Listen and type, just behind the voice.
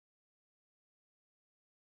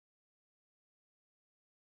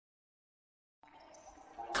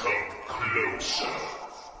closer.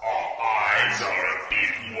 Our eyes are a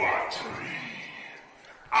bit watery.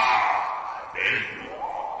 Ah, there you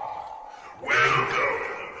are. Welcome.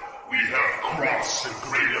 We have crossed the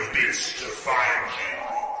great abyss to find you.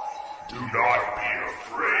 Do not be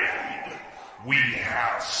afraid. We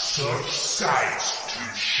have such sights to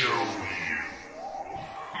show you.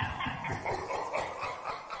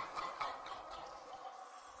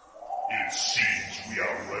 It seems we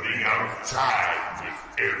are running out of time with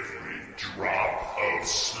every drop of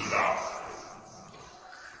slime.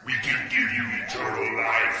 We can give you eternal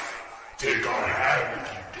life. Take our hand if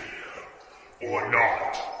you dare. Or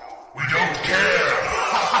not. We don't care.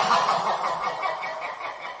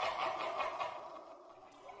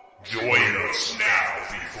 Join us now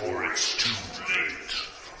before it's too late.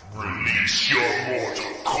 Release your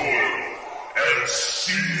mortal coil and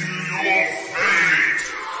seal your fate.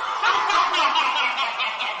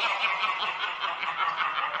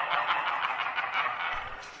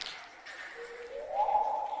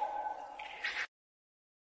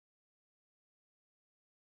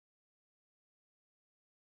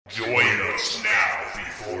 Join us now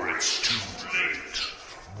before it's too late.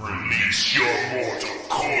 Release your mortal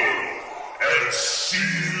coil and seal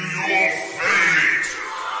your fate.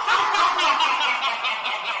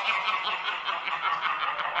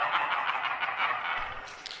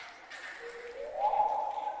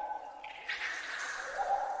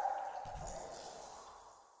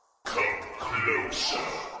 Come closer.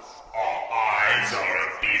 Our eyes are a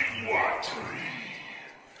bit watery.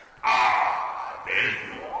 Ah, there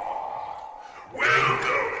you are.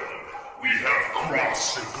 Welcome. We have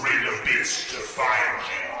crossed the great abyss to find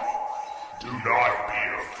you. Do not be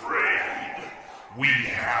afraid. We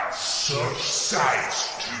have such sights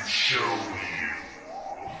to show you.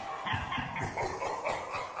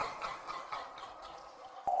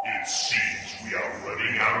 It seems we are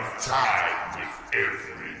running out of time with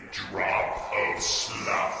every drop of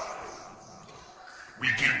slime. We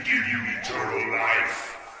can give you eternal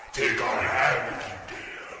life. Take our hand if you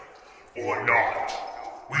dare. Or not.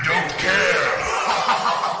 We don't care.